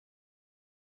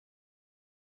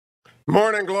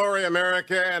Morning, glory,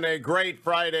 America, and a great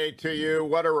Friday to you.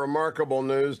 What a remarkable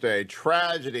news day.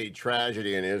 Tragedy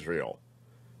in Israel.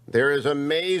 There is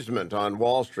amazement on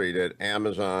Wall Street at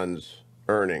Amazon's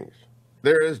earnings.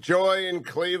 There is joy in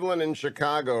Cleveland and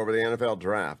Chicago over the NFL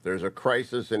draft. There's a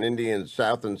crisis in India and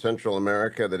South and Central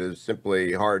America that is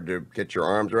simply hard to get your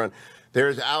arms around.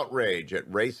 There's outrage at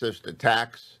racist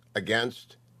attacks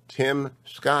against Tim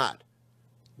Scott,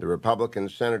 the Republican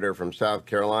senator from South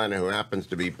Carolina who happens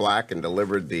to be black and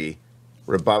delivered the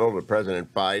rebuttal to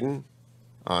President Biden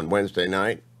on Wednesday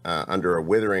night under a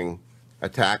withering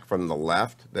attack from the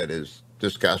left that is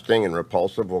disgusting and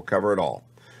repulsive. We'll cover it all.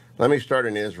 Let me start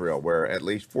in Israel, where at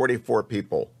least 44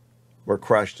 people were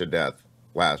crushed to death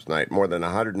last night, more than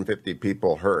 150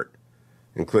 people hurt,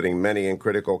 including many in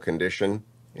critical condition,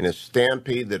 in a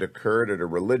stampede that occurred at a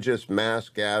religious mass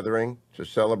gathering to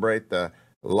celebrate the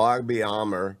Lag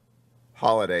BaOmer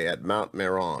holiday at Mount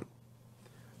Meron.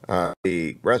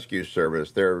 The rescue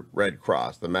service, their Red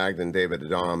Cross, the Magdalene David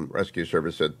Adom Rescue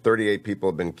Service, said 38 people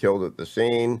have been killed at the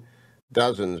scene,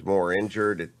 dozens more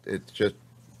injured. It's just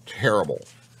terrible.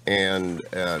 And,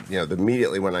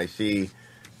 immediately when I see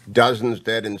dozens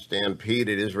dead in stampede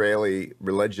at Israeli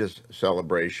religious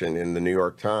celebration in the New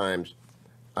York Times,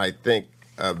 I think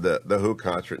of the Who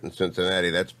concert in Cincinnati.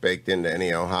 That's baked into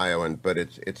any Ohioan, but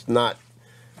it's not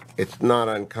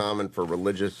uncommon for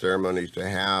religious ceremonies to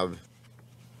have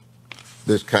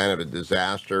this kind of a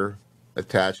disaster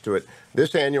attached to it.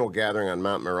 This annual gathering on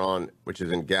Mount Meron, which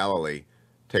is in Galilee,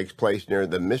 takes place near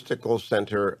the mystical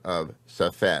center of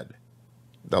Safed.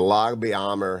 The Lag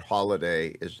BaOmer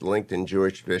holiday is linked in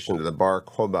Jewish tradition to the Bar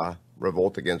Kokhba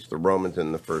revolt against the Romans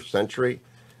in the first century,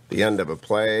 the end of a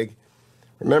plague.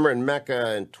 Remember in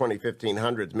Mecca in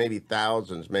 1500s, maybe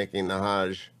thousands making the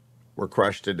Hajj were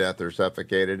crushed to death or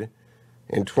suffocated.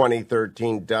 In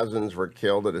 2013, dozens were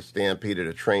killed at a stampede at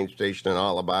a train station in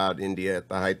Allahabad, India, at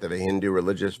the height of a Hindu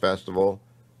religious festival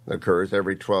that occurs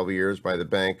every 12 years by the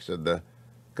banks of the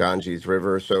Ganges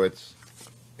River. So it's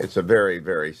a very,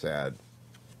 very sad.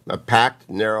 A packed,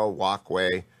 narrow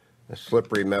walkway, a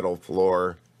slippery metal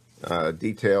floor.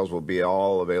 Details will be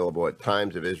all available at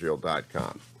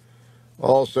timesofisrael.com.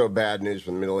 Also, bad news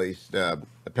from the Middle East. The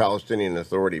Palestinian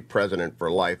Authority president for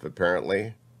life,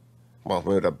 apparently,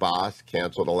 Mahmoud Abbas,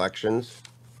 canceled elections.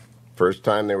 First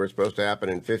time they were supposed to happen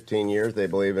in 15 years. They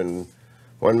believe in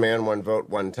one man, one vote,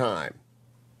 one time.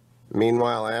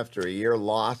 Meanwhile, after a year,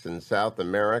 loss in South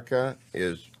America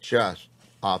is just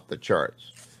off the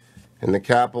charts. In the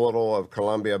capital of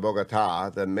Colombia, Bogota,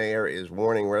 the mayor is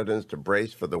warning residents to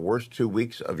brace for the worst 2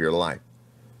 weeks of your life.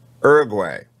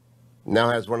 Uruguay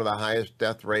now has one of the highest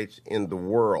death rates in the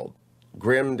world.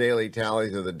 Grim daily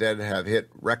tallies of the dead have hit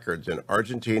records in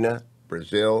Argentina,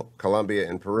 Brazil, Colombia,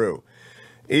 and Peru.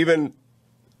 Even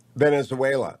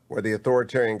Venezuela, where the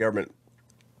authoritarian government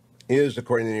is,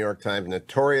 according to the New York Times,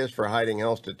 notorious for hiding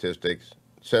health statistics,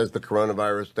 says the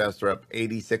coronavirus deaths are up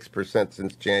 86%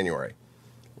 since January.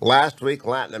 Last week,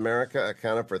 Latin America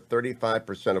accounted for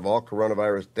 35% of all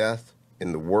coronavirus deaths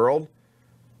in the world,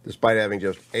 despite having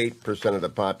just 8% of the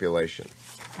population.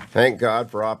 Thank God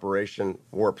for Operation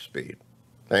Warp Speed.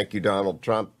 Thank you, Donald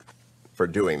Trump, for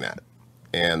doing that.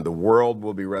 And the world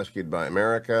will be rescued by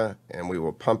America, and we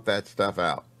will pump that stuff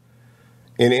out.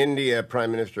 In India,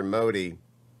 Prime Minister Modi,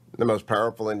 the most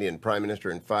powerful Indian prime minister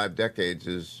in 5 decades,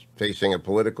 is facing a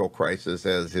political crisis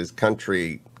as his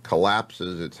country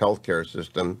collapses its healthcare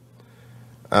system.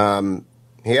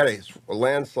 He had a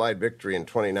landslide victory in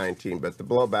 2019, but the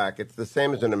blowback, it's the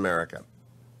same as in America.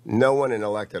 No one in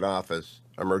elected office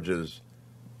emerges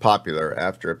popular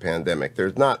after a pandemic.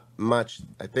 There's not much.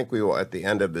 I think we will, at the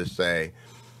end of this, say,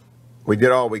 we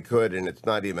did all we could, and it's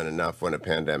not even enough when a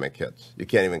pandemic hits. You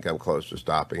can't even come close to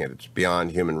stopping it. It's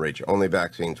beyond human reach. Only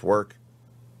vaccines work.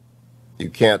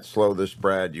 You can't slow the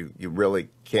spread. You really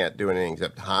can't do anything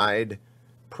except hide,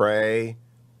 pray,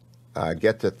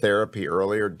 get to therapy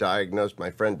earlier, diagnose. My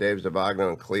friend Dave Zavagno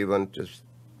in Cleveland just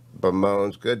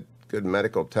bemoans, good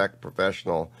medical tech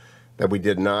professional, that we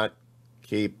did not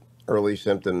keep early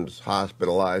symptoms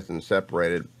hospitalized and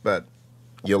separated. But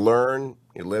you learn,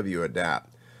 you live, you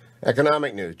adapt.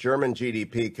 Economic news. German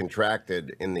GDP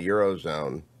contracted in the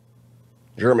Eurozone.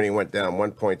 Germany went down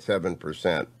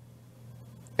 1.7%.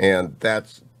 And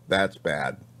that's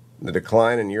bad. The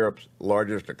decline in Europe's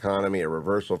largest economy, a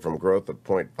reversal from growth of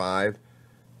 0.5,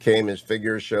 came as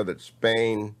figures show that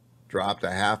Spain dropped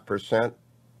 0.5%.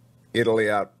 Italy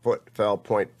fell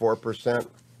 0.4%.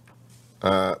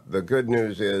 The good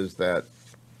news is that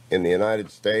in the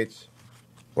United States,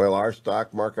 well, our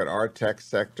stock market, our tech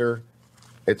sector,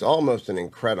 it's almost an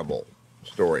incredible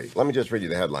story. Let me just read you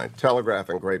the headline. Telegraph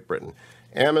in Great Britain.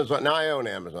 Amazon. Now, I own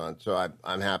Amazon, so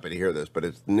I'm happy to hear this, but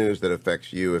it's news that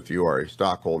affects you if you are a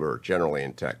stockholder generally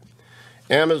in tech.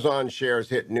 Amazon shares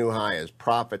hit new high as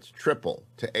profits triple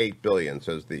to $8 billion,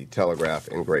 says the Telegraph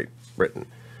in Great Britain.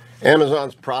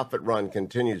 Amazon's profit run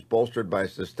continues, bolstered by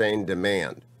sustained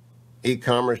demand.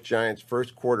 E-commerce giant's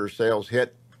first quarter sales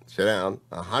hit, sit down,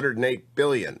 $108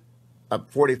 billion,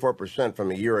 up 44%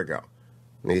 from a year ago.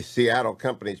 The Seattle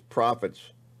company's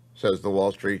profits, says the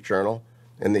Wall Street Journal,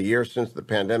 in the year since the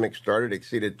pandemic started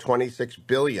exceeded $26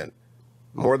 billion,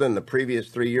 more than the previous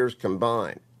 3 years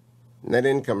combined. Net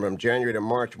income from January to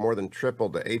March more than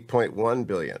tripled to $8.1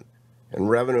 billion, and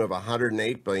revenue of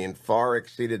 $108 billion far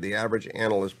exceeded the average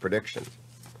analyst prediction.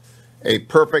 A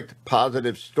perfect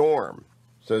positive storm,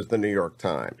 says the New York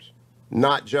Times,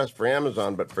 not just for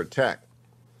Amazon, but for tech.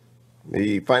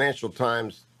 The Financial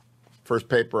Times, first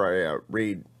paper I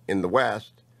read in the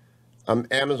West,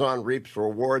 Amazon reaps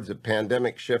rewards of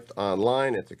pandemic shift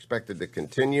online. It's expected to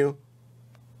continue.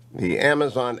 The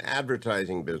Amazon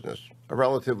advertising business, a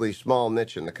relatively small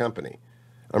niche in the company,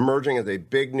 emerging as a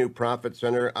big new profit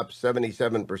center, up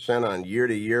 77% on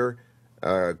year-to-year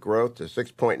growth to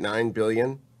 $6.9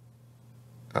 billion,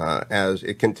 as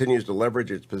it continues to leverage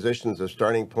its position as a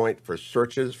starting point for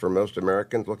searches for most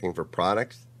Americans looking for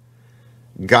products.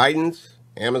 Guidance,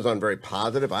 Amazon very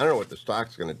positive. I don't know what the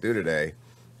stock's going to do today,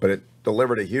 but it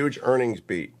delivered a huge earnings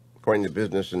beat, according to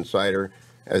Business Insider,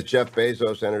 as Jeff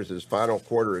Bezos enters his final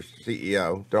quarter as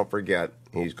CEO. Don't forget,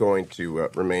 he's going to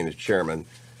remain as chairman.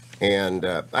 And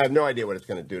I have no idea what it's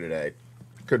going to do today.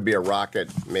 Could be a rocket.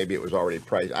 Maybe it was already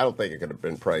priced. I don't think it could have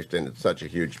been priced in. It's such a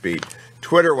huge beat.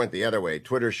 Twitter went the other way.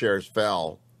 Twitter shares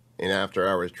fell in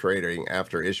after-hours trading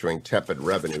after issuing tepid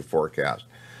revenue forecast.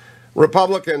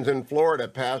 Republicans in Florida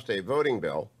passed a voting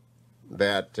bill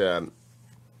that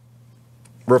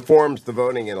reforms the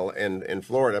voting in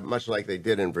Florida, much like they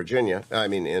did in Virginia,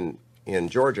 in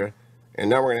Georgia. And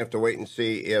now we're going to have to wait and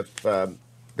see if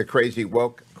the crazy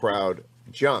woke crowd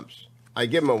jumps. I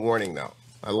give them a warning, though.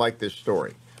 I like this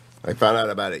story. I found out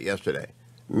about it yesterday.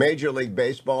 Major League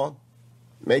Baseball,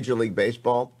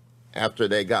 after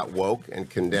they got woke and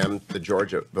condemned the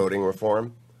Georgia voting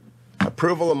reform,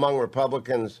 approval among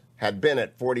Republicans had been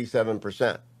at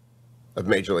 47% of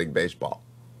Major League Baseball,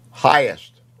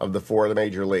 highest of the four of the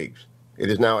major leagues. It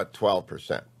is now at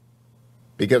 12%.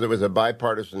 Because it was a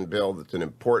bipartisan bill that's an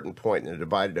important point in a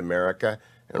divided America,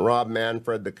 and Rob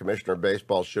Manfred, the commissioner of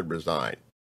baseball, should resign.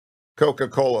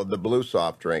 Coca-Cola, the blue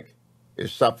soft drink,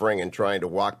 is suffering and trying to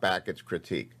walk back its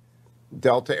critique.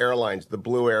 Delta Airlines, the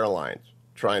blue airlines,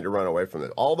 trying to run away from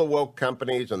it. All the woke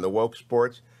companies and the woke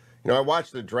sports. You know, I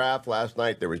watched the draft last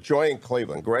night. There was joy in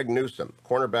Cleveland. Greg Newsome,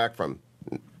 cornerback from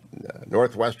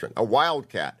Northwestern, a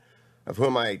Wildcat, of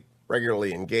whom I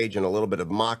regularly engage in a little bit of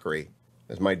mockery,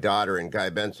 as my daughter and Guy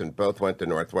Benson both went to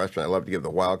Northwestern. I love to give the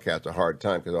Wildcats a hard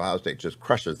time because Ohio State just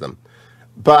crushes them.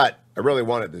 But I really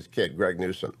wanted this kid, Greg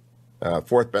Newsome,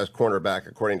 fourth best cornerback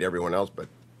according to everyone else, but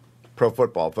Pro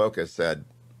Football Focus said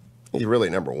he's really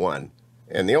number one.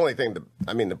 And the only thing,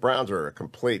 the Browns are a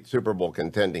complete Super Bowl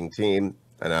contending team,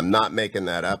 and I'm not making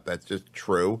that up. That's just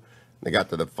true. They got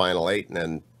to the Final Eight, and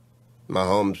then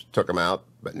Mahomes took them out.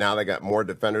 But now they got more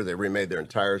defenders. They remade their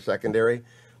entire secondary.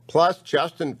 Plus,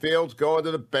 Justin Fields going to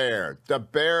the Bears. The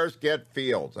Bears get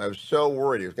Fields. I was so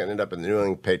worried he was going to end up in the New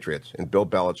England Patriots in Bill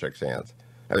Belichick's hands.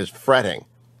 I was fretting.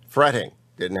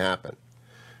 Didn't happen.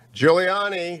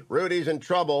 Giuliani, Rudy's in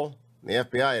trouble. The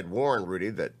FBI had warned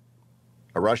Rudy that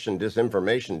a Russian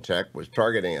disinformation tech was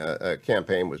targeting a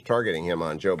campaign was targeting him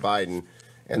on Joe Biden,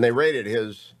 and they raided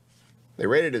his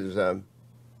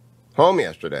home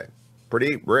yesterday.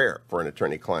 Pretty rare for an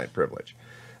attorney-client privilege.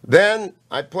 Then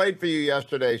I played for you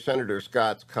yesterday Senator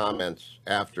Scott's comments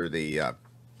after the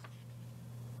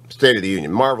State of the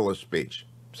Union. Marvelous speech.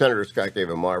 Senator Scott gave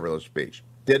a marvelous speech.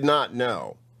 Did not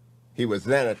know he was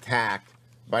then attacked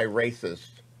by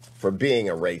racists for being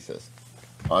a racist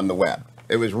on the web.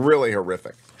 It was really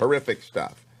horrific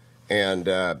stuff. And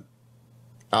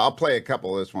I'll play a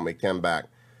couple of this when we come back.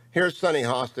 Here's Sonny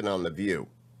Hostin on The View.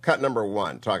 Cut number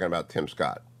 1, talking about Tim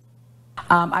Scott.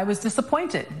 I was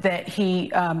disappointed that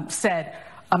he said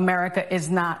America is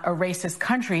not a racist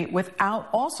country without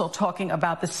also talking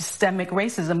about the systemic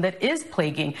racism that is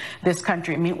plaguing this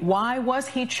country. I mean, why was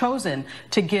he chosen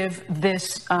to give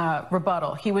this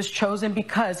rebuttal? He was chosen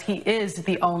because he is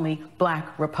the only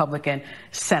black Republican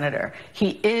senator.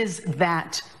 He is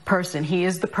that person. He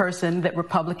is the person that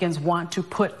Republicans want to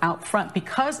put out front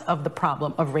because of the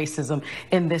problem of racism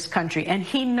in this country. And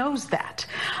he knows that.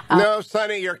 No,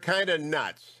 Sonny, you're kind of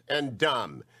nuts and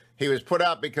dumb. He was put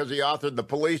out because he authored the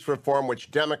police reform, which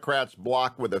Democrats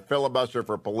blocked with a filibuster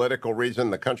for political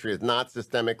reason. The country is not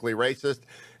systemically racist.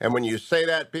 And when you say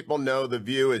that, people know The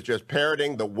View is just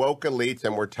parroting the woke elites,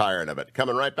 and we're tired of it.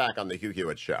 Coming right back on the Hugh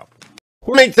Hewitt Show.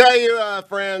 Let me tell you,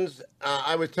 friends,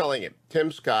 I was telling you,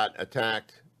 Tim Scott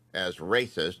attacked as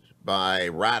racist by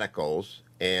radicals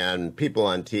and people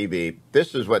on TV.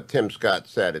 This is what Tim Scott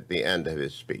said at the end of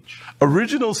his speech.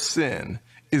 Original sin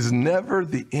is never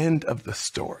the end of the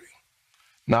story.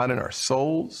 Not in our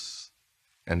souls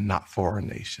and not for our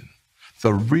nation.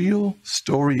 The real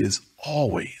story is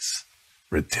always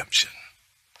redemption.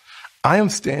 I am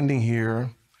standing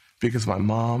here because my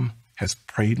mom has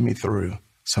prayed me through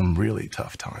some really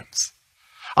tough times.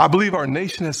 I believe our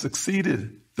nation has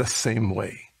succeeded the same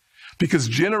way because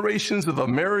generations of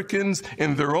Americans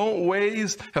in their own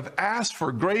ways have asked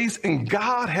for grace and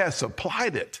God has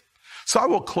supplied it. So I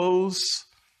will close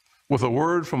with a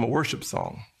word from a worship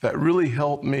song that really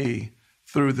helped me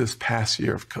through this past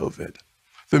year of COVID.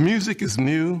 The music is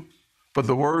new, but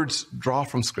the words draw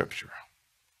from Scripture.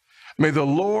 May the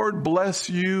Lord bless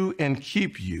you and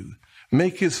keep you,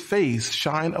 make his face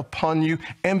shine upon you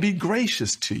and be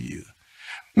gracious to you.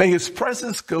 May his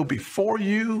presence go before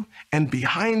you and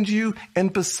behind you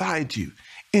and beside you.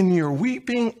 In your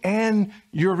weeping and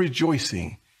your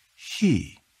rejoicing,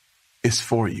 he is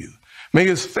for you. May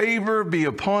his favor be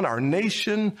upon our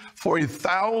nation for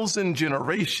 1,000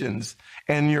 generations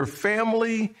and your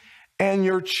family and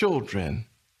your children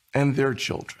and their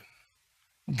children.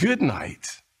 Good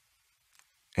night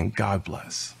and God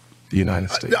bless the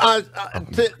United States.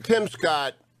 Tim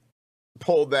Scott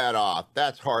pulled that off.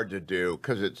 That's hard to do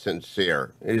because it's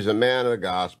sincere. He's a man of the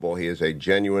gospel. He is a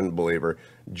genuine believer.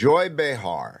 Joy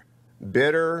Behar,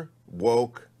 bitter,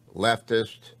 woke,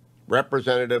 leftist,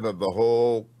 representative of the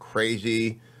whole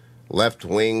crazy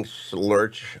left-wing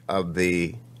lurch of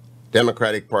the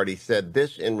Democratic Party, said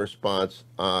this in response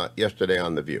yesterday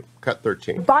on The View. Cut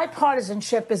 13.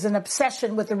 Bipartisanship is an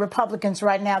obsession with the Republicans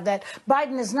right now, that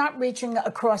Biden is not reaching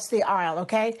across the aisle,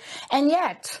 okay? And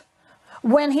yet,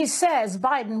 when he says,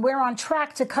 Biden, we're on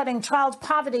track to cutting child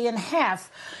poverty in half,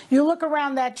 you look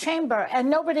around that chamber and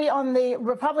nobody on the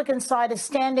Republican side is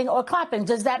standing or clapping.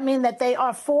 Does that mean that they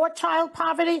are for child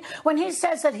poverty? When he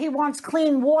says that he wants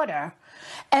clean water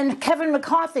and Kevin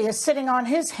McCarthy is sitting on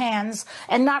his hands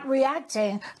and not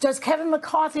reacting, does Kevin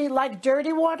McCarthy like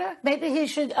dirty water? Maybe he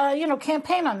should,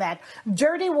 campaign on that.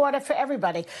 Dirty water for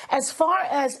everybody.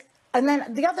 And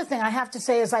then the other thing I have to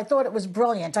say is I thought it was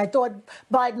brilliant. I thought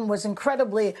Biden was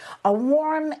incredibly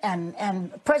warm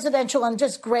and presidential and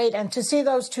just great. And to see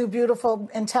those two beautiful,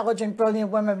 intelligent,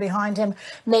 brilliant women behind him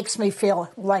makes me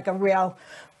feel like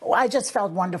I just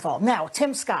felt wonderful. Now,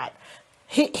 Tim Scott,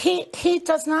 he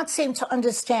does not seem to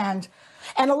understand,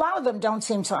 and a lot of them don't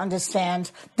seem to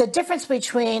understand, the difference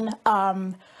between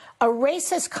a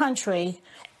racist country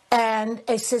and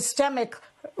a systemic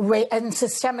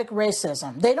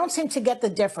racism. They don't seem to get the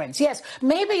difference. Yes,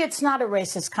 maybe it's not a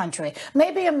racist country.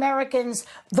 Maybe Americans,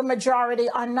 the majority,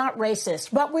 are not racist.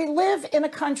 But we live in a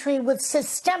country with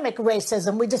systemic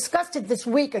racism. We discussed it this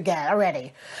week again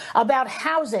already about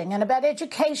housing and about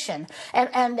education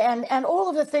and all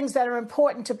of the things that are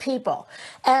important to people.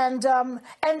 And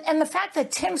the fact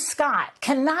that Tim Scott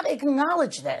cannot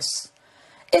acknowledge this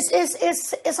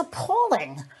is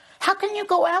appalling. How can you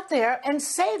go out there and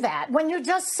say that when you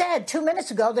just said 2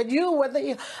 minutes ago that you were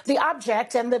the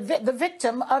object and the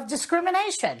victim of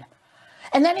discrimination?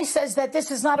 And then he says that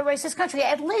this is not a racist country.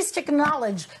 At least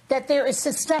acknowledge that there is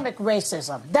systemic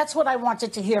racism. That's what I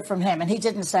wanted to hear from him, and he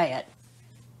didn't say it.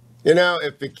 You know,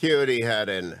 if the Acuity had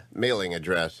a mailing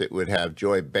address, it would have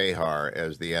Joy Behar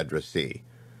as the addressee.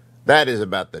 That is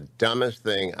about the dumbest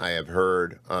thing I have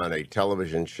heard on a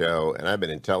television show, and I've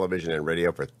been in television and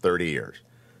radio for 30 years.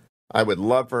 I would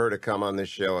love for her to come on this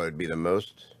show. I would be the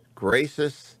most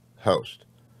gracious host.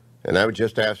 And I would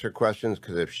just ask her questions,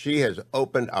 because if she has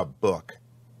opened a book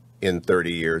in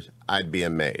 30 years, I'd be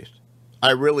amazed.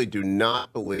 I really do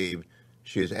not believe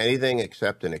she is anything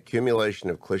except an accumulation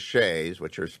of cliches,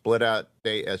 which are spit out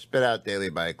daily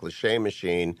by a cliche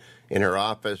machine in her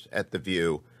office at The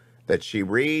View, that she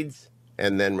reads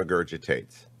and then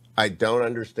regurgitates. I don't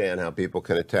understand how people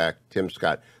can attack Tim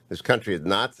Scott. This country is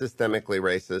not systemically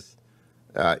racist.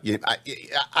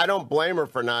 I don't blame her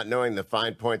for not knowing the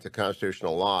fine points of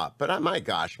constitutional law, but my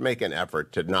gosh, make an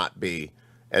effort to not be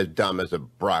as dumb as a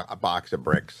box of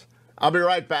bricks. I'll be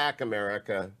right back,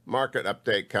 America. Market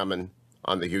update coming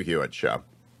on the Hugh Hewitt Show.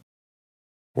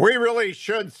 We really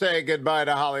should say goodbye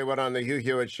to Hollywood on the Hugh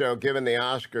Hewitt Show, given the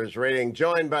Oscars rating.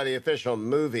 Joined by the official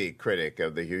movie critic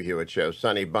of the Hugh Hewitt Show,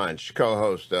 Sonny Bunch,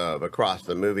 co-host of Across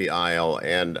the Movie Aisle,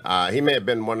 and he may have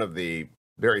been one of the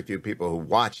very few people who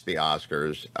watched the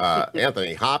Oscars.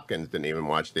 Anthony Hopkins didn't even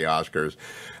watch the Oscars.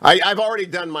 I've already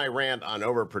done my rant on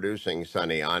overproducing,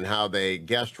 Sonny, on how they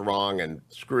guessed wrong and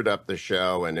screwed up the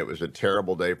show, and it was a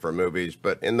terrible day for movies.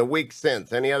 But in the week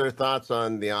since, any other thoughts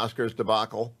on the Oscars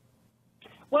debacle?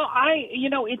 Well,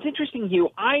 it's interesting, Hugh.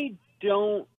 I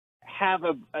don't have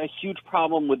a huge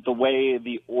problem with the way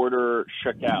the order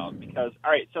shook out because,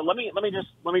 all right. So let me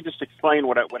just explain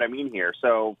what I mean here.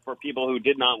 So for people who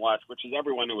did not watch, which is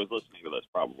everyone who was listening to this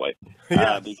probably,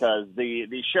 Yes. because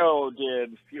the show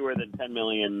did fewer than 10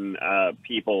 million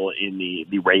people in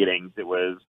the ratings. It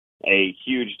was a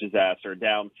huge disaster,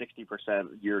 down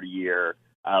 60% year to year,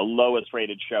 lowest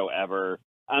rated show ever.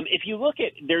 If you look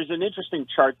at, there's an interesting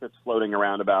chart that's floating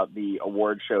around about the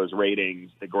award shows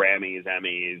ratings, the Grammys,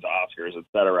 Emmys, Oscars, et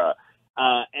cetera.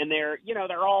 And they're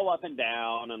all up and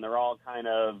down, and they're all kind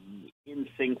of in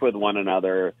sync with one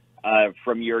another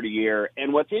from year to year.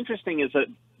 And what's interesting is that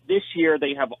this year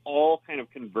they have all kind of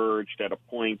converged at a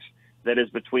point that is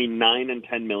between 9 and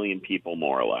 10 million people,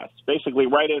 more or less. Basically,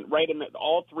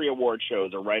 all three award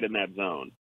shows are right in that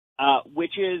zone.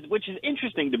 Which is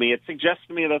interesting to me. It suggests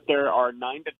to me that there are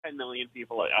 9 to 10 million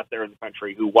people out there in the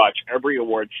country who watch every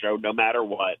award show, no matter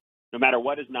what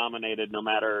is nominated, no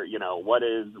matter what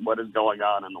is going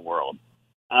on in the world.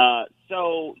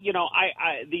 So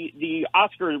the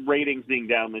Oscar ratings being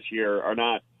down this year are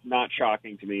not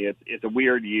shocking to me. It's a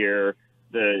weird year.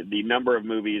 The number of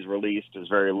movies released is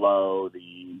very low.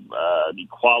 The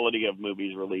quality of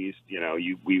movies released,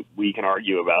 we can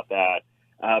argue about that.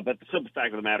 But the simple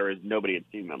fact of the matter is nobody had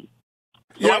seen them.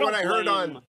 So Yeah, what I heard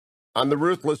on the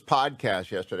Ruthless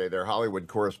podcast yesterday, their Hollywood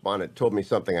correspondent told me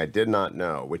something I did not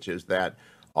know, which is that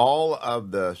all of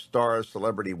the stars,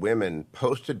 celebrity women,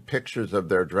 posted pictures of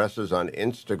their dresses on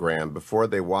Instagram before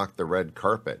they walked the red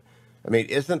carpet. I mean,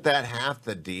 isn't that half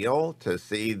the deal, to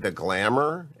see the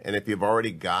glamour? And if you've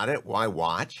already got it, why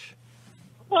watch?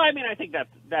 Well, I mean, I think that's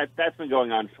been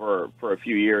going on for a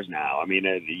few years now. I mean,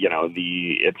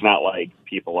 it's not like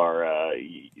people are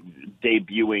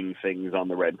debuting things on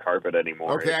the red carpet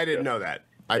anymore. Okay, I didn't know that.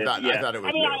 I thought it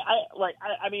was new.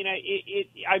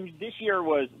 This year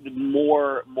was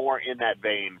more in that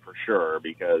vein for sure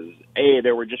because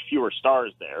there were just fewer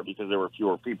stars there because there were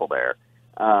fewer people there.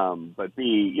 But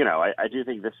B, I do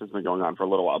think this has been going on for a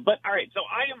little while. But all right, so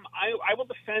I will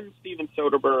defend Steven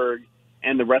Soderbergh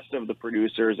and the rest of the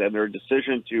producers and their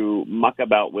decision to muck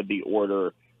about with the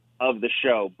order of the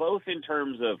show, both in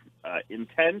terms of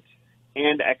intent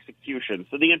and execution.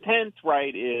 So the intent,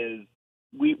 right, is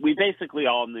we basically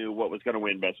all knew what was going to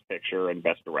win Best Picture and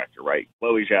Best Director, right?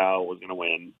 Chloe Zhao was going to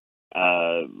win,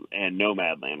 and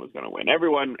Nomadland was going to win.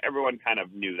 Everyone kind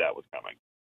of knew that was coming.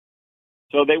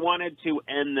 So they wanted to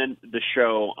end the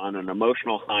show on an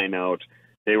emotional high note.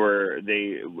 People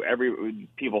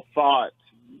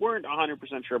weren't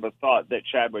 100% sure, but thought that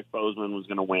Chadwick Boseman was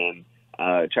going to win.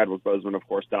 Chadwick Boseman, of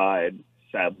course, died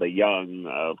sadly young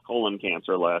of colon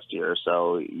cancer last year.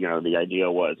 So, the idea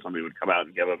was somebody would come out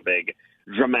and give a big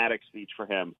dramatic speech for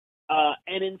him.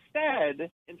 And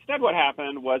instead what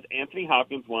happened was Anthony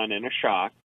Hopkins won in a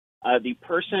shock. The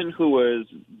person who was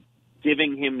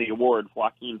giving him the award,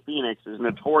 Joaquin Phoenix, is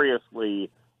notoriously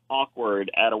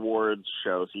awkward at awards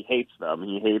shows. He hates them.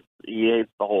 He hates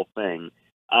the whole thing.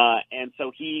 And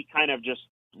so he kind of just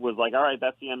was like, all right,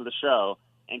 that's the end of the show,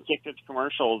 and kicked it to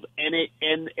commercials, and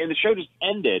the show just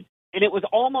ended. And it was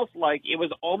almost like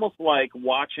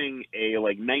watching a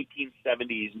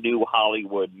 1970s new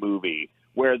Hollywood movie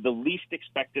where the least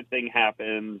expected thing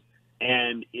happens,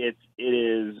 and it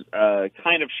is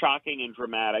kind of shocking and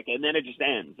dramatic, and then it just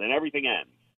ends, and everything ends.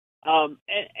 And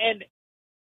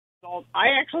so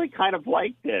I actually kind of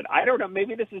liked it. I don't know.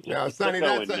 Maybe this is just Sonny,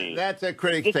 that's a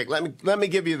critic's take. Let me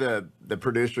give you the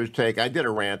producer's take. I did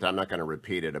a rant. I'm not going to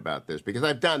repeat it about this because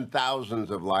I've done thousands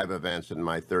of live events in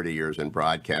my 30 years in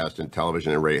broadcast and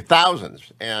television and radio.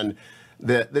 Thousands. And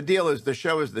the deal is the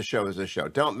show is the show is the show.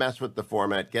 Don't mess with the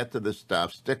format. Get to the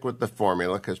stuff. Stick with the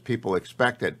formula because people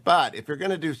expect it. But if you're going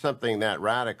to do something that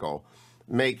radical,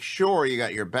 make sure you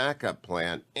got your backup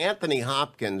plan. Anthony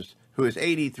Hopkins, who is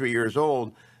 83 years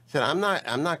old, said, I'm not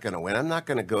going to win. I'm not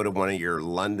going to go to one of your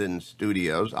London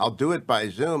studios. I'll do it by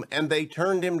Zoom. And they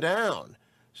turned him down.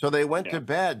 So they went to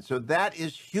bed. So that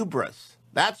is hubris.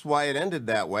 That's why it ended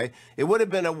that way. It would have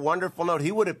been a wonderful note.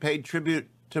 He would have paid tribute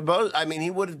to both. I mean, he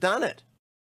would have done it.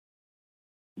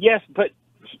 Yes, but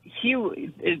Hugh,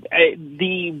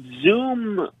 the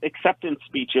Zoom acceptance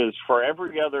speeches for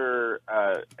every other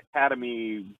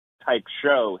Academy type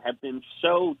show have been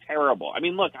so terrible. I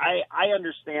mean, look, I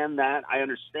understand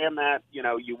that. You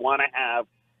know, you want to have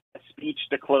a speech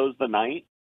to close the night,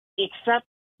 except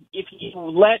if you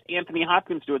let Anthony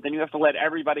Hopkins do it, then you have to let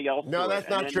everybody else do it. No, that's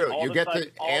not true. You get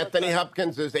to Anthony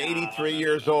Hopkins is 83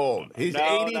 years old. He's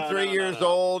 83 years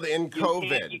old in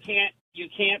COVID. You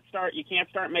can't start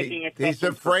making He's exceptions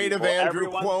afraid for of people. Andrew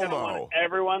Cuomo.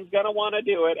 Everyone's gonna want to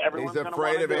do it. He's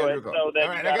afraid of Andrew Cuomo. So all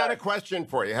right, I got a question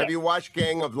for you. Have you watched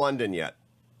Gang of London yet?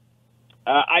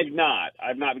 I've not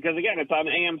because again, it's on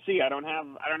AMC. I don't have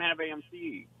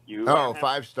AMC. Oh,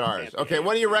 5 stars. Okay,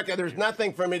 what do you reckon? There's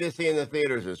nothing for me to see in the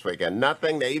theaters this weekend.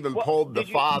 Nothing. They even pulled The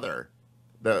Father.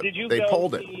 They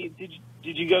pulled it.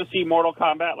 Did you go see Mortal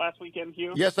Kombat last weekend,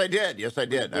 Hugh? Yes, I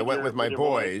did. I went with my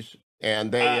boys,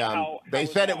 and they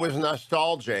said it was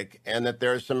nostalgic, and that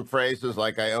there's some phrases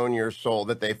like "I own your soul"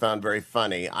 that they found very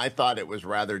funny. I thought it was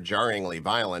rather jarringly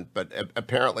violent, but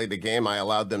apparently the game I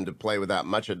allowed them to play without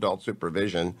much adult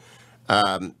supervision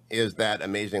is that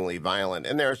amazingly violent.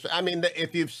 And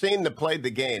if you've played the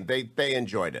game, they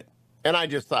enjoyed it, and I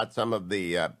just thought some of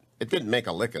the it didn't make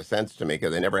a lick of sense to me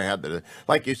because they never had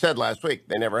like you said last week,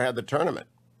 they never had the tournament.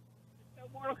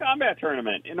 Mortal Kombat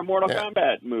tournament in a Mortal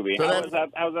Kombat movie. So how's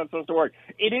that supposed to work?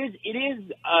 It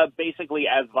is basically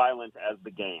as violent as the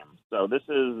game. So this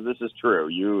is true.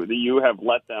 You have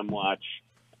let them watch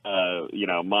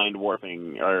mind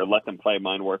warping or let them play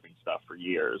mind warping stuff for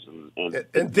years and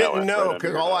didn't know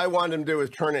because all I wanted them to do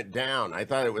was turn it down. I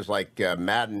thought it was like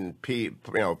Madden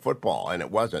football, and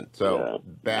it wasn't. So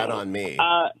bad on me.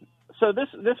 So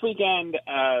this weekend.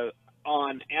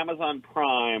 On Amazon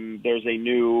Prime, there's a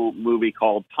new movie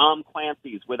called Tom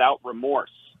Clancy's Without Remorse.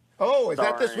 Oh, is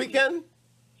that this weekend?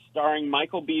 Starring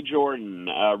Michael B. Jordan,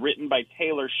 written by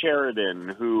Taylor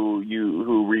Sheridan,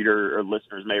 who reader or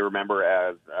listeners may remember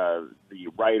as the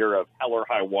writer of Hell or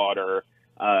High Water.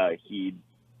 He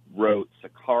wrote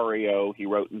Sicario. He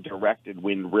wrote and directed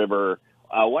Wind River.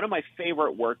 One of my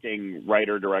favorite working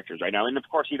writer-directors right now. And, of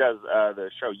course, he does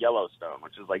the show Yellowstone,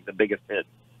 which is like the biggest hit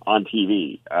on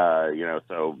TV,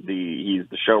 so he's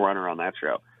the showrunner on that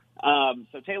show.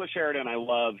 So Taylor Sheridan, I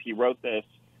love. He wrote this,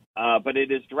 but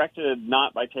it is directed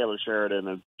not by Taylor Sheridan.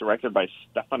 It's directed by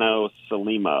Stefano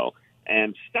Sollimo.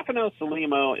 And Stefano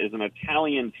Sollimo is an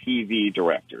Italian TV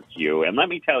director, Hugh. And let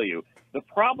me tell you, the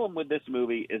problem with this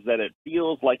movie is that it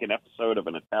feels like an episode of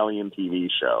an Italian TV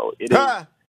show. It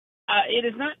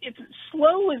is not. It's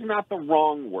slow is not the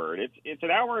wrong word. It's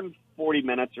an hour and 40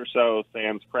 minutes or so,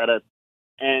 sans credits.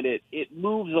 And it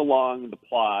moves along the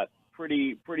plot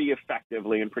pretty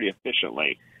effectively and pretty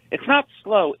efficiently. It's not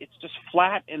slow. It's just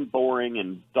flat and boring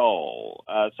and dull.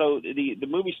 So the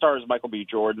movie stars Michael B.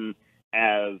 Jordan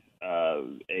as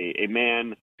a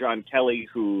man, John Kelly,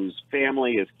 whose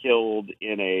family is killed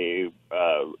in a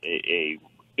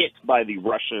hit by the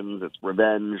Russians. It's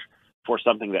revenge for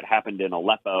something that happened in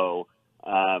Aleppo.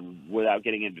 Without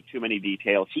getting into too many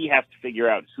details, he has to figure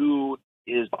out who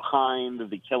is behind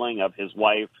the killing of his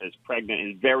wife, his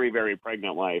very, very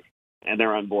pregnant wife, and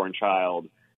their unborn child.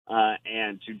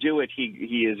 And to do it,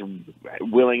 he is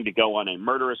willing to go on a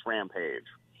murderous rampage.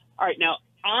 All right, now,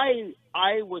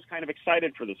 I was kind of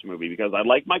excited for this movie because I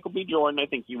like Michael B. Jordan. I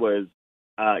think he's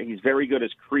very good as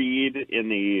Creed in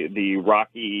the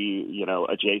Rocky,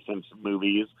 adjacent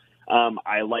movies.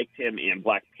 I liked him in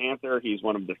Black Panther. He's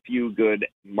one of the few good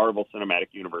Marvel Cinematic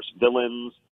Universe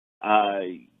villains.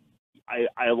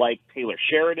 I like Taylor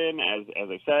Sheridan, as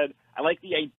I said. I like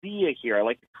the idea here. I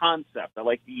like the concept. I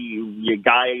like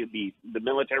the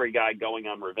military guy going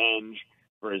on revenge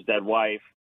for his dead wife.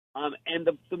 And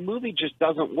the movie just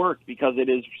doesn't work because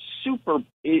it's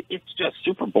just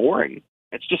super boring.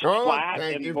 It's just flat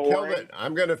and boring. Killed it.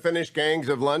 I'm going to finish Gangs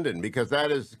of London because that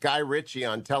is Guy Ritchie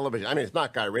on television. I mean, it's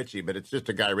not Guy Ritchie, but it's just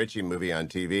a Guy Ritchie movie on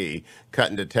TV cut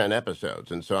into 10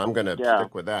 episodes. And so I'm going to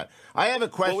stick with that. I have a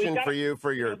question for you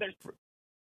for your...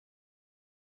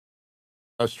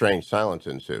 A strange silence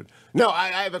ensued. No, I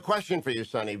have a question for you,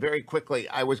 Sonny. Very quickly,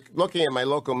 I was looking at my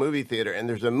local movie theater, and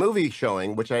there's a movie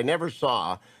showing, which I never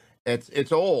saw.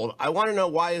 It's old. I want to know,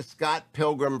 why is Scott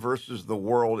Pilgrim versus the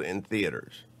World in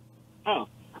theaters? Oh,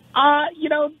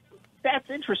 that's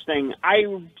interesting. I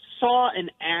saw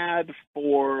an ad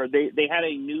for, they had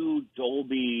a new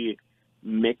Dolby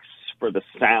mix for the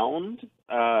sound.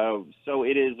 So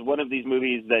it is one of these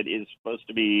movies that is supposed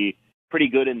to be pretty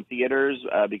good in theaters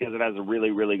because it has a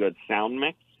really, really good sound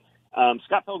mix.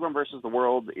 Scott Pilgrim versus the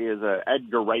World is an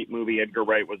Edgar Wright movie. Edgar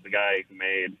Wright was the guy who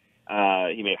made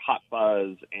Hot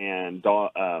Fuzz and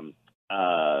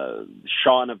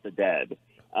Shaun of the Dead.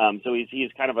 So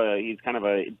he's kind of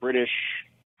a British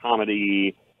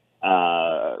comedy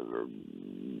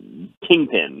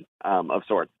kingpin of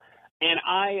sorts. And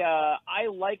I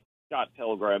like Scott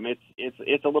Pilgrim.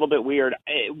 It's a little bit weird.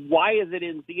 Why is it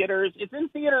in theaters? It's in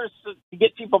theaters to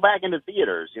get people back into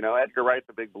theaters. You know, Edgar Wright's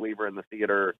a big believer in the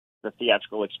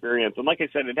theatrical experience. And like I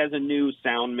said, it has a new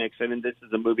sound mix, and this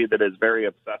is a movie that is very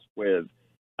obsessed with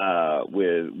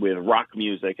rock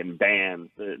music and bands.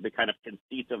 The kind of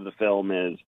conceit of the film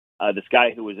is this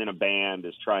guy who is in a band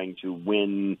is trying to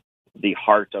win the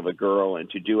heart of a girl, and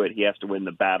to do it, he has to win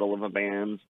the battle of a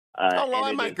band.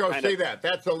 I might go see that.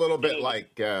 That's a little bit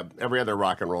like every other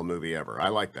rock and roll movie ever. I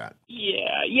like that.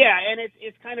 Yeah, and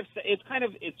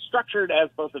it's structured as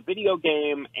both a video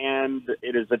game and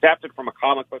it is adapted from a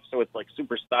comic book, so it's like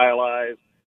super stylized.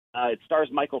 It stars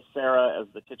Michael Cera as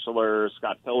the titular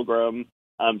Scott Pilgrim.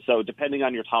 So depending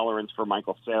on your tolerance for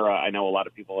Michael Cera, I know a lot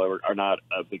of people are not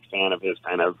a big fan of his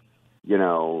kind of, you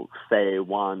know, Fey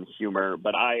One humor,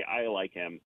 but I like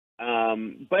him.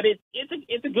 But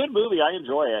it's a good movie. I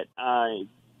enjoy it.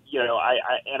 You know,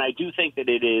 I do think that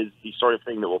it is the sort of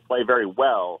thing that will play very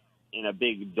well in a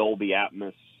big Dolby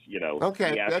Atmos, you know.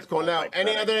 Okay, that's cool. Now,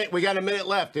 we got a minute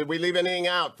left. Did we leave anything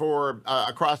out for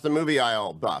across the movie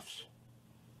aisle buffs?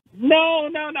 No,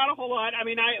 not a whole lot. I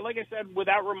mean, like I said,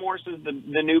 Without Remorse is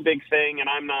the new big thing, and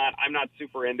I'm not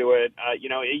super into it. You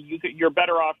know, you're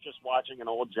better off just watching an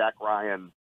old Jack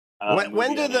Ryan.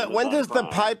 When does the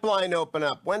pipeline open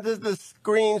up? When does the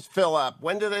screens fill up?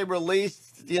 When do they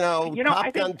release,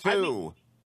 Top Gun 2?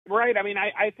 Right. I mean,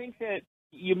 I think that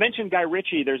you mentioned Guy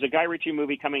Ritchie. There's a Guy Ritchie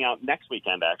movie coming out next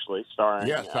weekend, actually, starring.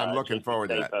 Yes, I'm looking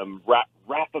forward to that.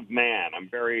 Wrath of Man. I'm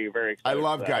very, very excited. I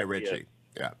love Guy Ritchie.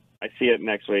 Yeah. I see it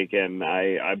next week, and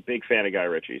I'm a big fan of Guy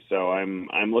Ritchie, so I'm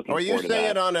looking forward to that. Are you seeing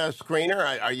it on a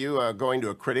screener? Are you going to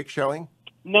a critic showing?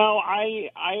 No, I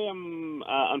am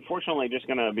unfortunately just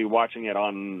going to be watching it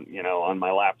on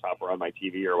my laptop or on my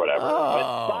TV or whatever.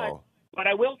 Oh. But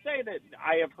I will say that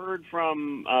I have heard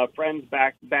from friends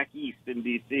back east in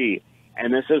D.C.,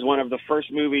 and this is one of the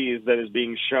first movies that is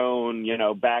being shown,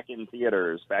 back in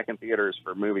theaters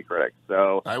for movie critics.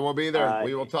 So I will be there.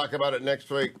 We will talk about it next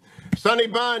week. Sonny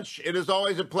Bunch, it is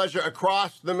always a pleasure.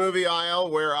 Across the movie aisle,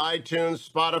 where iTunes,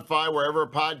 Spotify, wherever a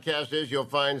podcast is, you'll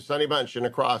find Sonny Bunch and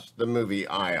Across the Movie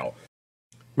Aisle.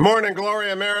 Morning,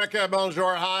 Glory America.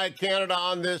 Bonjour, hi, Canada.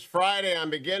 On this Friday, I'm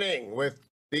beginning with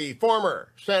the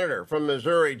former senator from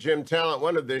Missouri, Jim Talent,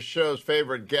 one of this show's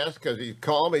favorite guests because he's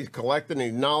calm, he's collected, and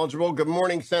he's knowledgeable. Good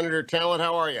morning, Senator Talent.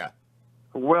 How are you?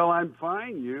 Well, I'm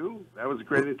fine, That was a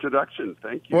great introduction.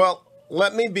 Thank you. Well,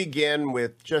 let me begin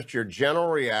with just your general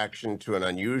reaction to an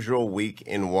unusual week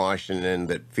in Washington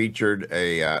that featured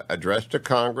a address to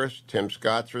Congress, Tim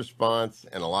Scott's response,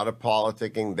 and a lot of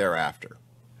politicking thereafter.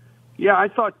 Yeah, I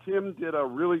thought Tim did a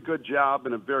really good job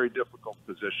in a very difficult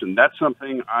position. That's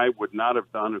something I would not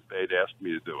have done if they'd asked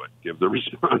me to do it, give the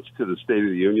response to the State of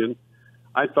the Union.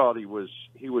 I thought he was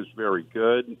very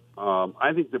good.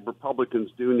 I think the Republicans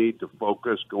do need to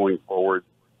focus going forward,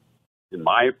 in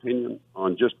my opinion,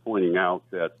 on just pointing out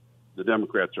that the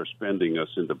Democrats are spending us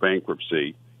into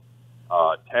bankruptcy.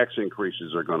 Tax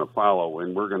increases are going to follow,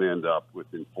 and we're going to end up with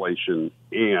inflation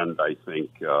and, I think,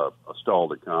 a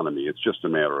stalled economy. It's just a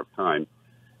matter of time.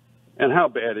 And how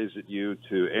bad is it,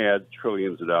 to add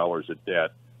trillions of dollars of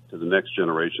debt to the next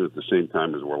generation at the same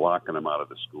time as we're locking them out of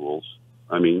the schools?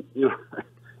 I mean,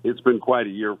 it's been quite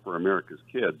a year for America's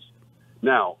kids.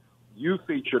 Now, you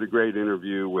featured a great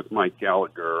interview with Mike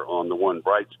Gallagher on the one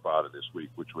bright spot of this week,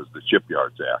 which was the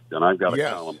Shipyards Act. And I've got a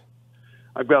column.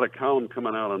 I've got a column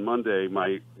coming out on Monday.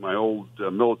 My old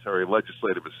military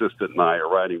legislative assistant and I are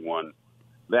writing one.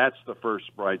 That's the first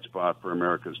bright spot for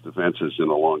America's defenses in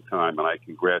a long time, and I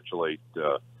congratulate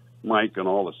Mike and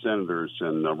all the senators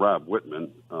and Rob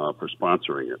Whitman for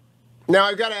sponsoring it. Now,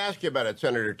 I've got to ask you about it,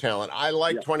 Senator Talent. I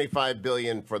like $25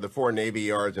 billion for the 4 Navy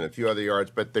yards and a few other yards,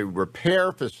 but the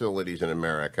repair facilities in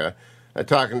America,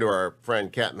 talking to our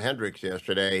friend Captain Hendricks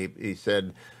yesterday, he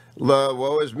said,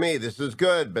 woe is me, this is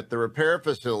good, but the repair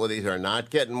facilities are not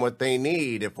getting what they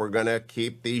need if we're going to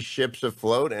keep these ships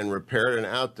afloat and repaired and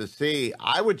out to sea.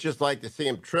 I would just like to see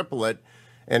them triple it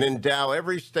and endow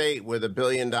every state with $1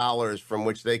 billion from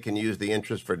which they can use the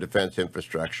interest for defense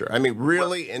infrastructure. I mean,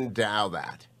 really endow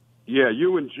that. Yeah,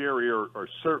 you and Jerry are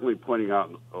certainly pointing it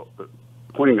out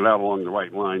along the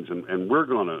right lines, and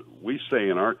we say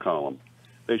in our column,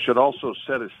 they should also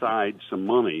set aside some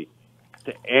money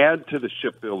to add to the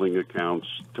shipbuilding accounts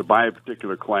to buy a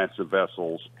particular class of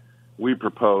vessels. We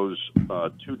propose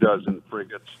 24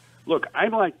 frigates. Look,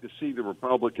 I'd like to see the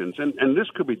Republicans, and this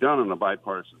could be done on a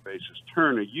bipartisan basis,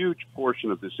 turn a huge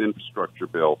portion of this infrastructure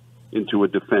bill into a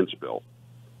defense bill.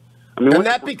 I mean, and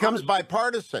that becomes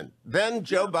bipartisan. Then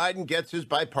Joe Biden gets his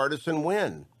bipartisan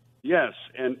win. Yes,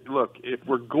 and look, if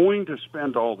we're going to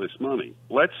spend all this money,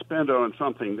 let's spend it on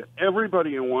something that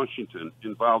everybody in Washington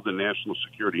involved in national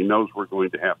security knows we're going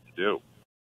to have to do,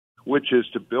 which is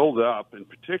to build up, in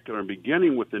particular,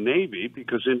 beginning with the Navy,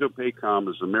 because Indo-PACOM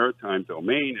is a maritime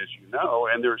domain, as you know,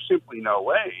 and there's simply no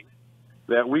way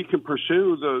that we can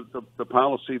pursue the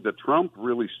policy that Trump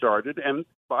really started, and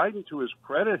Biden, to his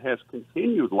credit, has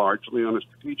continued largely on a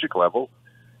strategic level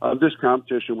this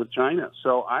competition with China.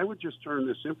 So I would just turn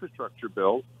this infrastructure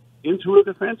bill into a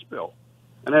defense bill.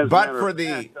 And as but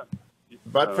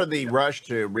for the rush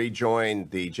to rejoin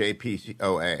the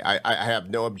JPOA, I have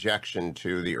no objection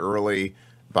to the early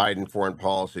Biden foreign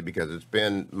policy because it's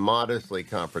been modestly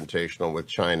confrontational with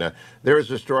China. There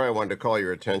is a story I wanted to call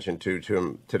your attention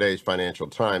to today's Financial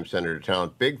Times, Senator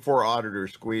Talent. Big Four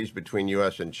auditors squeezed between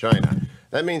U.S. and China.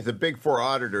 That means the Big Four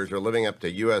auditors are living up to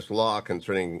U.S. law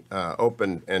concerning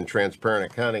open and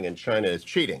transparent accounting, and China is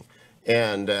cheating.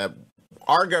 And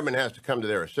our government has to come to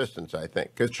their assistance, I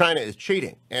think, because China is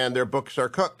cheating, and their books are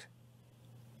cooked.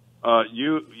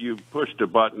 You pushed a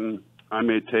button. I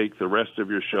may take the rest of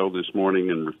your show this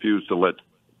morning and refuse to let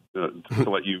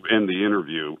you end the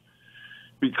interview,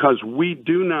 because we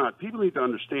do not. People need to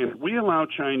understand. We allow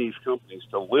Chinese companies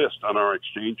to list on our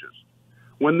exchanges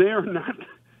when they are not.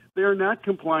 They are not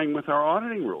complying with our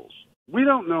auditing rules. We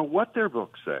don't know what their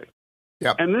books say.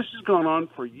 Yep. And this has gone on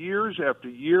for years after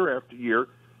year after year.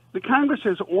 The Congress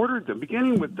has ordered them,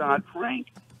 beginning with Dodd-Frank,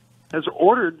 has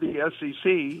ordered the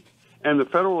SEC and the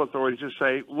federal authorities to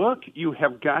say, look, you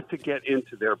have got to get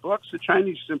into their books. The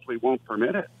Chinese simply won't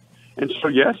permit it. And so,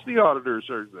 yes, the auditors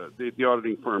are the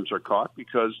auditing firms are caught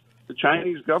because the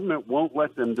Chinese government won't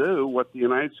let them do what the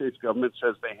United States government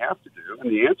says they have to do.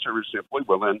 And the answer is simply,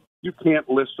 well, then you can't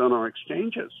list on our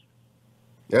exchanges.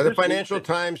 Yeah, the Financial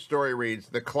Times story reads,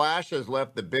 the clash has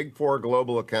left the Big Four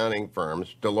global accounting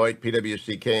firms, Deloitte,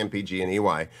 PwC, KPMG, and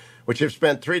EY, which have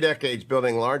spent 3 decades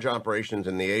building large operations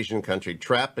in the Asian country,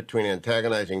 trapped between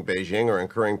antagonizing Beijing or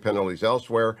incurring penalties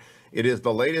elsewhere. It is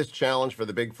the latest challenge for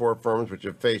the Big Four firms, which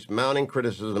have faced mounting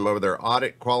criticism over their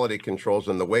audit quality controls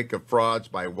in the wake of frauds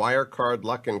by Wirecard,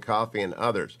 Luckin Coffee, and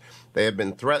others. They have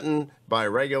been threatened by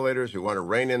regulators who want to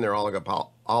rein in their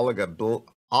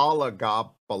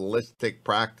oligopolistic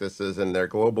practices in their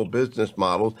global business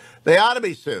models. They ought to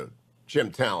be sued, Jim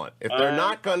Talent. If they're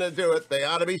not going to do it, they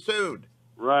ought to be sued.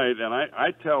 Right, and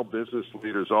I tell business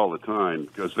leaders all the time,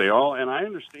 because they all, and I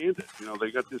understand it, you know, they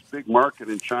got this big market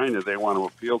in China they want to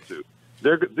appeal to.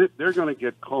 They're going to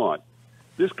get caught.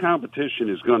 This competition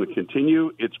is going to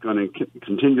continue. It's going to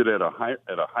continue at a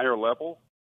higher level,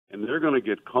 and they're going to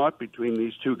get caught between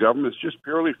these two governments just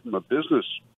purely from a business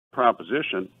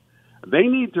proposition. They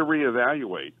need to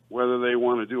reevaluate whether they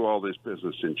want to do all this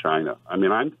business in China. I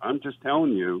mean, I'm just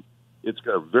telling you, it's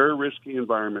a very risky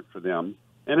environment for them.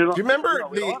 And do you remember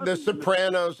the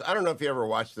Sopranos? I don't know if you ever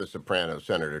watched The Sopranos,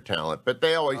 Senator Talent, but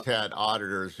they always had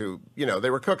auditors who, you know, they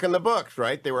were cooking the books,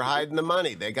 right? They were hiding the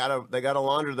money. They gotta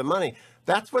launder the money.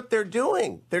 That's what they're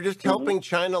doing. They're just helping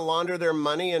China launder their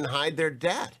money and hide their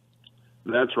debt.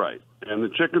 That's right. And the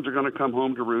chickens are going to come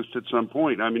home to roost at some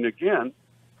point. I mean, again,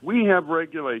 we have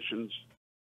regulations.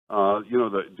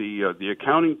 The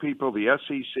accounting people, the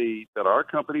SEC, that our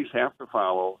companies have to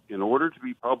follow in order to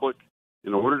be public,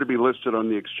 in order to be listed on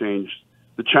the exchange.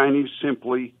 The Chinese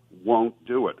simply won't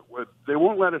do it. They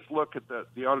won't let us look at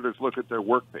the auditors look at their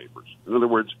work papers. In other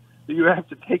words, you have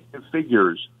to take the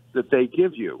figures that they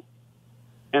give you,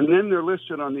 and then they're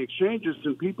listed on the exchanges,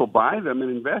 and people buy them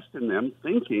and invest in them,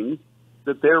 thinking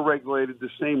that they're regulated the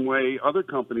same way other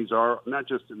companies are, not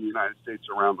just in the United States,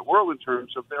 around the world, in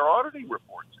terms of their auditing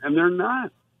reports. And they're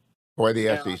not. Boy,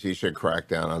 the SEC should crack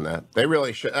down on that. They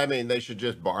really should. I mean, they should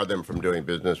just bar them from doing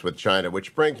business with China,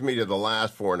 which brings me to the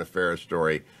last foreign affairs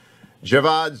story.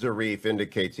 Javad Zarif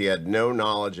indicates he had no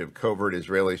knowledge of covert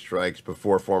Israeli strikes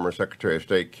before former Secretary of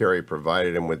State Kerry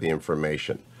provided him with the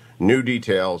information. New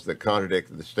details that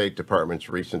contradict the State Department's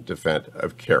recent defense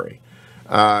of Kerry.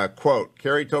 Quote,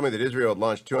 Kerry told me that Israel had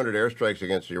launched 200 airstrikes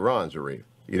against Iran, Zarif.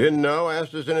 You didn't know?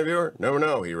 Asked his interviewer.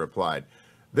 No, he replied.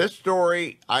 This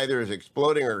story either is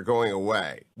exploding or going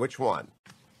away. Which one?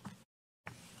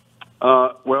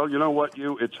 Well, you know what,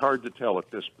 it's hard to tell at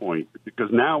this point,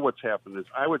 because now what's happened is,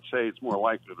 I would say it's more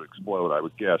likely to explode, I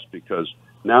would guess, because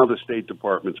now the State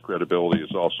Department's credibility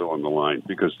is also on the line,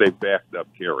 because they backed up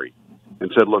Kerry and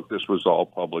said, look, this was all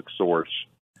public source.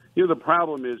 You know, the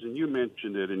problem is, and you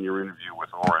mentioned it in your interview with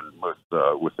Oren,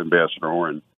 with Ambassador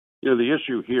Oren, you know, the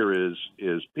issue here is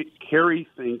Kerry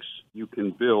thinks you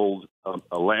can build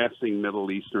a lasting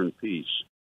Middle Eastern peace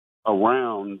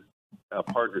around a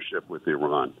partnership with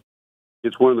Iran.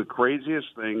 It's one of the craziest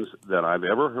things that I've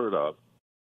ever heard of,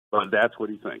 but that's what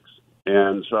he thinks.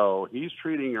 And so he's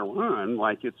treating Iran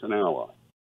like it's an ally.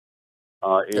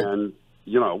 And,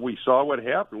 you know, we saw what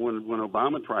happened when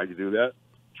Obama tried to do that.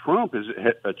 Trump has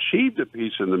achieved a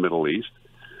peace in the Middle East,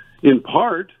 in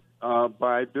part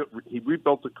he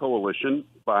rebuilt the coalition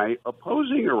by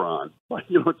opposing Iran.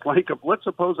 You know, it's like, let's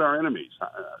oppose our enemies.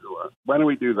 Why don't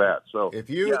we do that? So if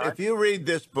you read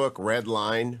this book, Red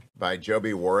Line by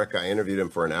Joby Warwick, I interviewed him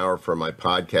for an hour for my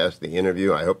podcast, The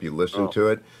Interview. I hope you listen to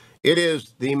it. It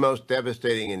is the most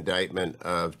devastating indictment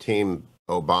of Team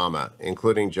Obama,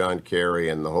 including John Kerry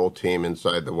and the whole team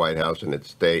inside the White House and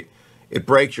its state. It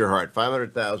breaks your heart.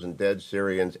 500,000 dead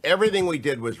Syrians. Everything we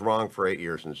did was wrong for 8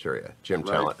 years in Syria, Jim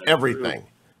Talent. Everything.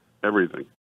 Everything.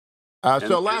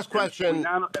 Last question.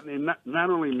 They not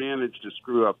only managed to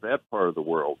screw up that part of the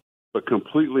world, but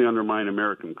completely undermine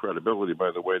American credibility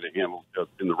by the way they handled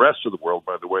in the rest of the world,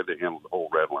 by the way they handled the whole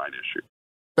Red Line issue.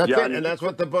 That's it, and that's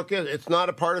what the book is. It's not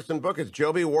a partisan book. It's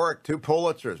Joby Warwick, 2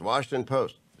 Pulitzers, Washington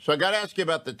Post. So I got to ask you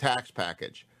about the tax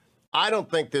package. I don't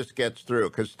think this gets through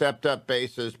because stepped up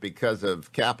basis, because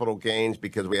of capital gains,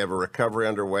 because we have a recovery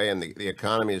underway and the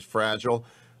economy is fragile.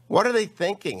 What are they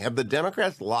thinking? Have the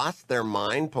Democrats lost their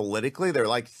mind politically? They're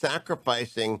like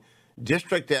sacrificing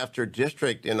district after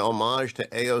district in homage to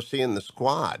AOC and the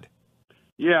squad.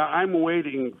 Yeah, I'm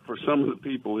waiting for some of the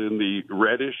people in the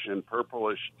reddish and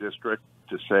purplish district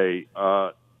to say,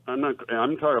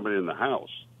 I'm talking about in the House,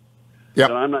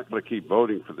 that I'm not going to keep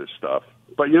voting for this stuff.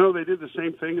 But, you know, they did the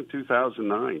same thing in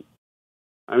 2009.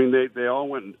 I mean, they all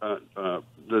went,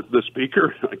 the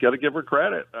speaker, I got to give her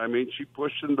credit. I mean, she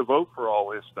pushed them to vote for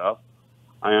all this stuff.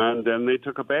 And then they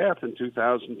took a bath in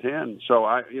 2010. So,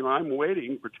 I'm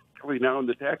waiting, particularly now in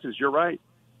the taxes. You're right.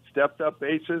 Stepped up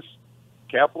basis,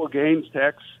 capital gains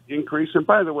tax increase. And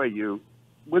by the way,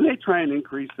 when they try and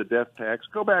increase the death tax,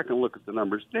 go back and look at the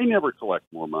numbers. They never collect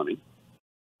more money.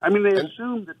 I mean, they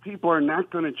assume that people are not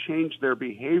going to change their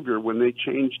behavior when they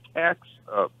change tax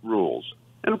rules.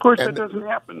 And, of course, that doesn't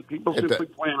happen. People simply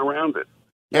plan around it.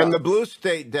 And the blue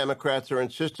state Democrats are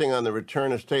insisting on the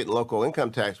return of state and local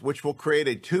income tax, which will create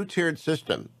a 2-tiered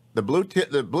system. The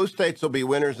blue states will be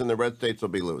winners and the red states will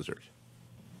be losers.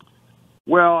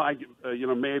 Well,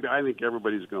 maybe I think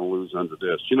everybody's going to lose under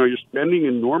this. You know, you're spending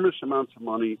enormous amounts of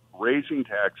money raising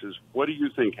taxes. What do you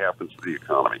think happens to the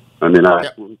economy? I mean,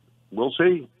 we'll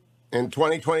see. In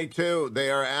 2022, they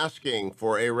are asking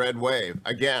for a red wave.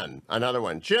 Again, another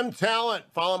one. Jim Talent.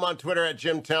 Follow him on Twitter at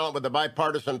Jim Talent with the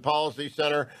Bipartisan Policy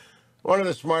Center. One of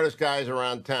the smartest guys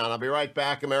around town. I'll be right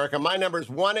back, America. My number is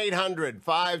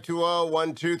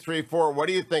 1-800-520-1234. What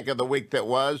do you think of the week that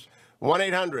was?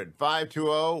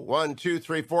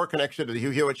 1-800-520-1234. Connection to the Hugh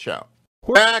Hewitt Show.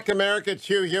 Back, America. It's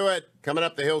Hugh Hewitt. Coming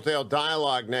up, the Hillsdale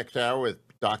Dialogue next hour with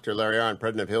Dr. Larry Arnn,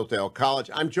 president of Hillsdale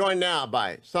College. I'm joined now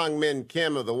by Seung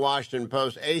Kim of the Washington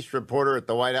Post, ace reporter at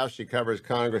the White House. She covers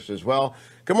Congress as well.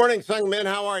 Good morning, Seung.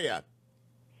 How are you?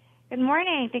 Good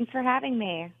morning. Thanks for having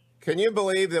me. Can you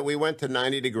believe that we went to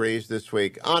 90 degrees this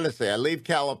week? Honestly, I leave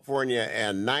California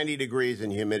and 90 degrees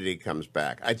and humidity comes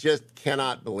back. I just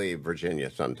cannot believe Virginia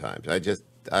sometimes. I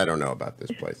don't know about this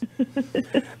place.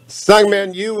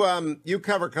 Seung, you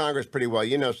cover Congress pretty well.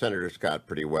 You know Senator Scott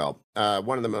pretty well.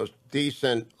 One of the most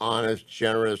decent, honest,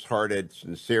 generous-hearted,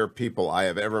 sincere people I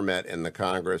have ever met in the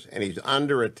Congress, and he's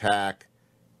under attack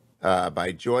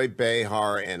by Joy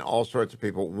Behar and all sorts of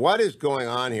people. What is going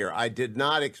on here? I did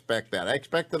not expect that. I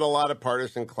expected a lot of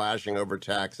partisan clashing over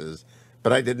taxes,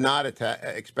 but I did not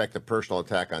expect a personal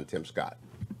attack on Tim Scott.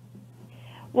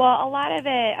 Well, a lot of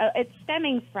it's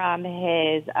stemming from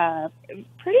his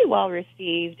pretty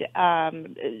well-received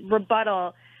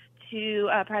rebuttal to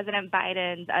President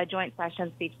Biden's joint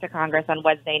session speech to Congress on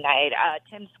Wednesday night.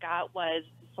 Tim Scott was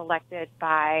selected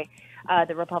by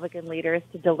the Republican leaders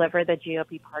to deliver the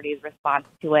GOP party's response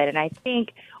to it, and I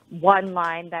think one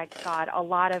line that got a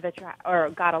lot of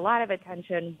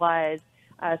attention was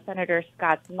Senator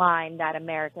Scott's line that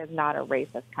America is not a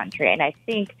racist country, and I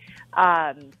think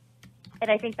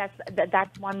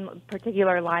that's one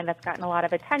particular line that's gotten a lot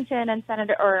of attention, and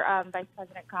Vice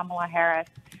President Kamala Harris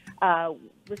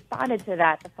responded to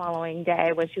that the following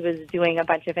day when she was doing a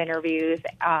bunch of interviews.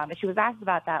 She was asked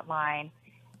about that line,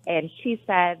 and she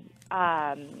said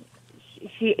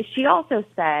she also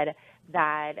said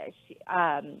that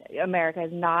America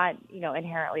is not,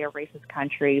 inherently a racist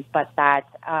country, but that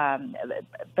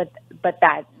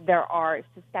that there are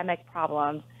systemic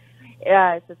problems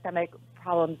in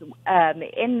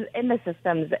the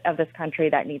systems of this country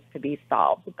that needs to be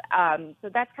solved. So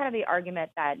that's kind of the argument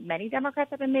that many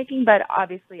Democrats have been making. But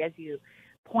obviously, as you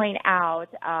point out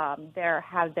there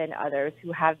have been others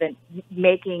who have been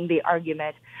making the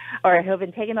argument or who have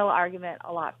been taking the argument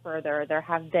a lot further. There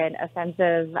have been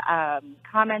offensive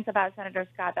comments about Senator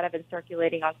Scott that have been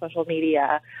circulating on social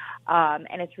media,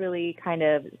 and it's really kind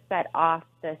of set off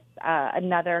this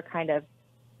another kind of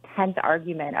tense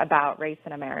argument about race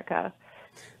in America.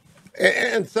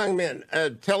 And Seung Min,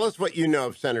 tell us what you know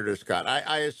of Senator Scott.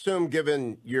 I assume,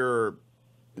 given your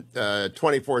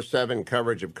 24/7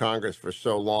 coverage of Congress for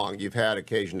so long, you've had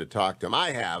occasion to talk to him.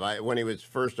 I have. When he was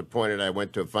first appointed, I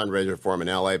went to a fundraiser for him in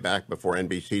L.A. back before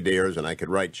NBC days, and I could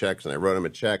write checks, and I wrote him a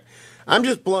check. I'm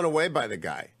just blown away by the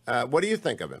guy. What do you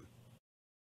think of him?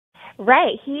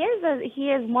 Right. He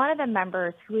is one of the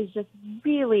members who is just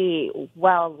really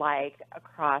well liked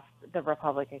across the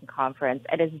Republican conference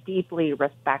and is deeply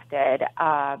respected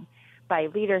by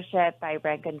leadership, by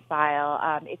rank and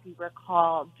file. If you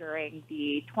recall, during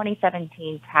the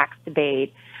 2017 tax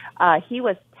debate, he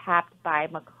was tapped by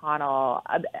McConnell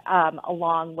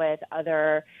along with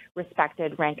other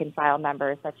respected rank and file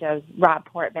members such as Rob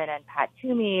Portman and Pat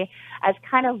Toomey as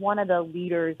kind of one of the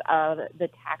leaders of the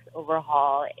tax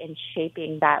overhaul in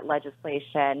shaping that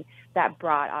legislation that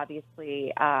brought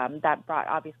obviously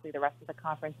the rest of the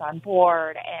conference on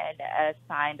board and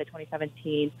signed the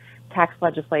 2017 tax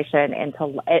legislation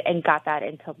and got that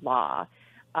into law.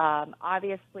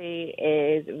 Obviously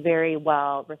is very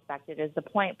well respected as the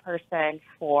point person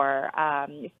for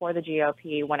the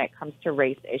GOP when it comes to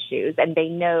race issues, and they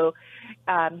know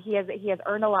he has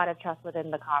earned a lot of trust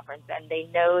within the conference, and they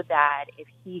know that if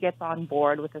he gets on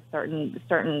board with a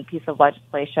certain piece of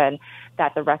legislation,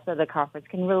 that the rest of the conference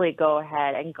can really go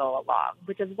ahead and go along,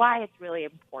 which is why it's really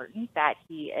important that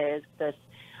he is the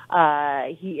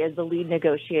lead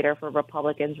negotiator for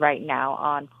Republicans right now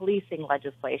on policing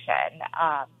legislation.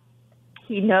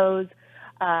 He knows,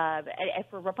 and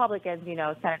for Republicans,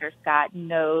 Senator Scott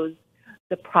knows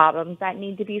the problems that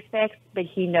need to be fixed, but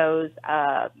he knows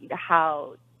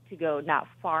how to go not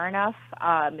far enough.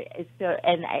 And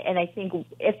I think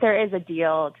if there is a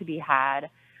deal to be had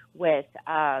with,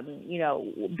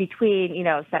 between,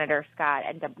 Senator Scott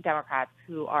and Democrats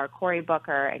who are Cory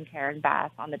Booker and Karen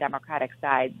Bass on the Democratic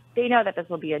side, they know that this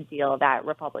will be a deal that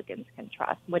Republicans can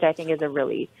trust, which I think is a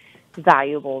really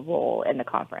valuable role in the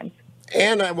conference.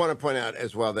 And I want to point out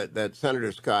as well that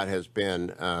Senator Scott has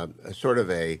been sort of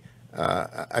a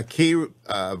key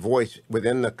voice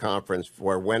within the conference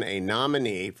for when a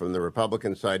nominee from the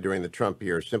Republican side during the Trump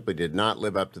years simply did not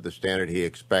live up to the standard he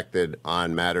expected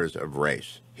on matters of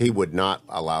race. He would not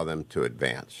allow them to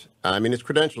advance. I mean, his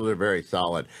credentials are very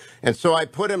solid. And so I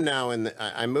put him now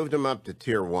I moved him up to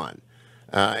Tier 1.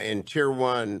 In Tier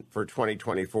 1 for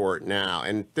 2024 now,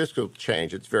 and this will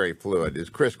change, it's very fluid, is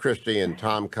Chris Christie and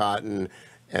Tom Cotton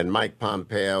and Mike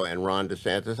Pompeo and Ron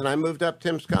DeSantis, and I moved up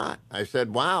Tim Scott. I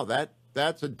said, wow,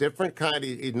 that's a different kind.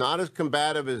 He's not as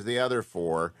combative as the other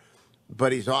four,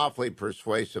 but he's awfully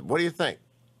persuasive. What do you think?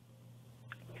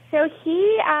 So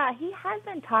he has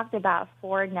been talked about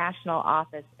for national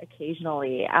office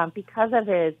occasionally because of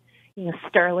his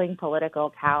sterling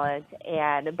political talent,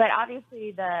 but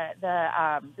obviously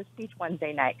the speech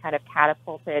Wednesday night kind of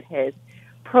catapulted his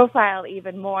profile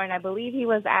even more. And I believe he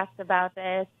was asked about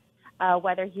this,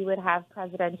 whether he would have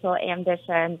presidential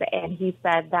ambitions, and he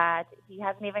said that he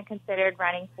hasn't even considered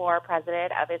running for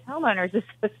president of his homeowners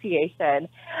association.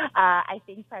 I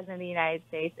think president of the United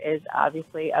States is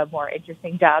obviously a more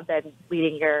interesting job than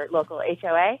leading your local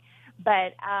HOA.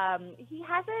 But he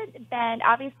hasn't been,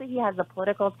 obviously he has a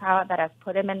political talent that has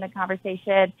put him in the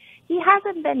conversation. He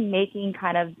hasn't been making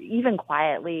kind of, even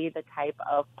quietly, the type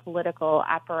of political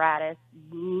apparatus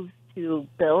moves to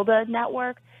build a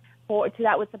network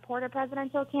that would support a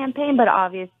presidential campaign. But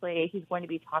obviously he's going to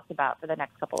be talked about for the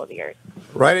next couple of years.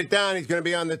 Write it down. He's going to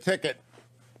be on the ticket.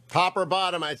 Top or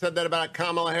bottom. I said that about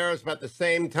Kamala Harris about the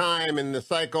same time in the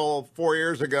cycle 4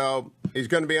 years ago. He's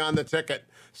going to be on the ticket.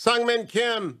 Seung Min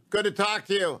Kim, good to talk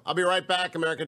to you. I'll be right back, America.